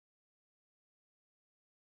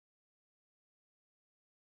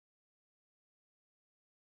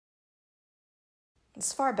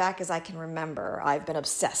As far back as I can remember, I've been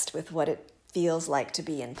obsessed with what it feels like to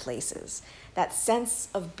be in places. That sense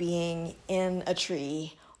of being in a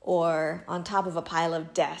tree or on top of a pile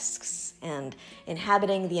of desks and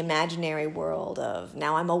inhabiting the imaginary world of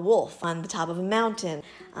now I'm a wolf on the top of a mountain.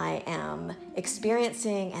 I am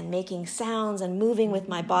experiencing and making sounds and moving with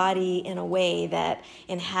my body in a way that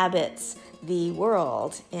inhabits the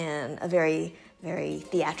world in a very, very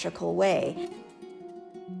theatrical way.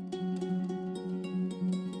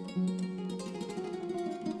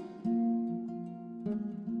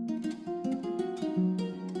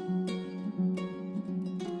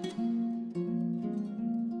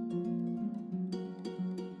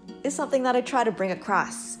 Is something that I try to bring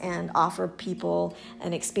across and offer people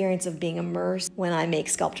an experience of being immersed when I make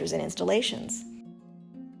sculptures and installations.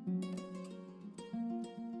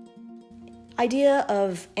 Idea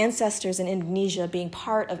of ancestors in Indonesia being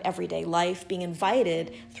part of everyday life, being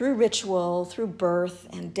invited through ritual, through birth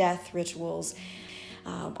and death rituals.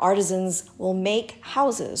 Artisans will make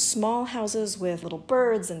houses, small houses with little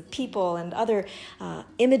birds and people and other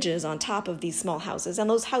images on top of these small houses. And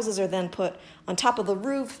those houses are then put on top of the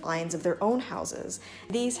roof lines of their own houses.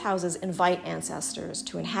 These houses invite ancestors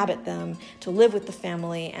to inhabit them, to live with the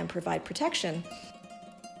family and provide protection.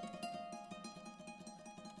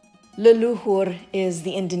 Leluhur is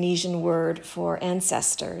the Indonesian word for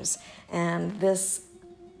ancestors, and this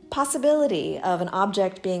possibility of an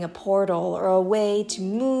object being a portal or a way to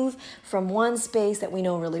move from one space that we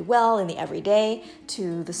know really well in the everyday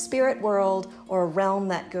to the spirit world or a realm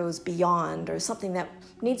that goes beyond or something that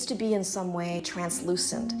needs to be in some way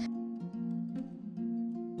translucent.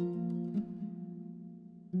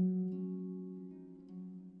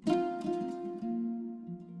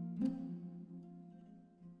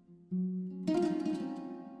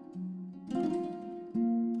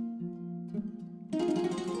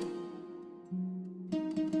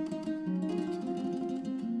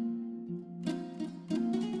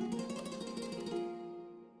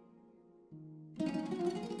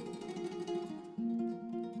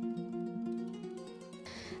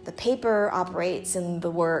 The paper operates in the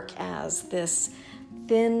work as this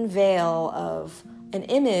thin veil of an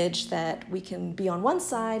image that we can be on one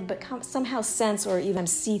side but somehow sense or even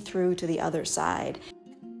see through to the other side.